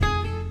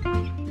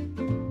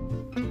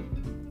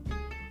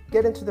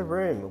Get into the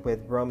room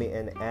with Romy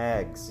and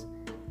Agz,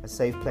 a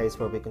safe place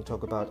where we can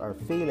talk about our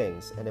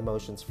feelings and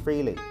emotions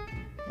freely,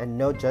 and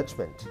no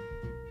judgment.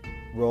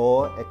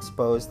 Raw,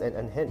 exposed, and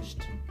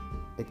unhinged.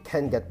 It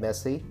can get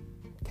messy,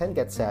 can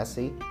get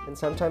sassy, and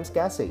sometimes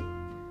gassy.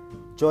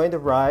 Join the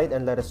ride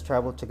and let us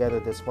travel together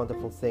this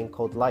wonderful thing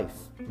called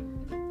life.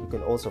 You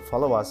can also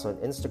follow us on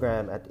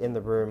Instagram at In The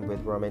Room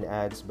with Romy and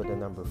Agz with the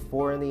number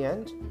 4 in the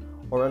end,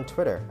 or on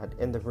Twitter at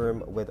In The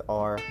Room with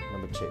R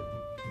number 2.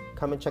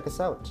 Come and check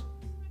us out.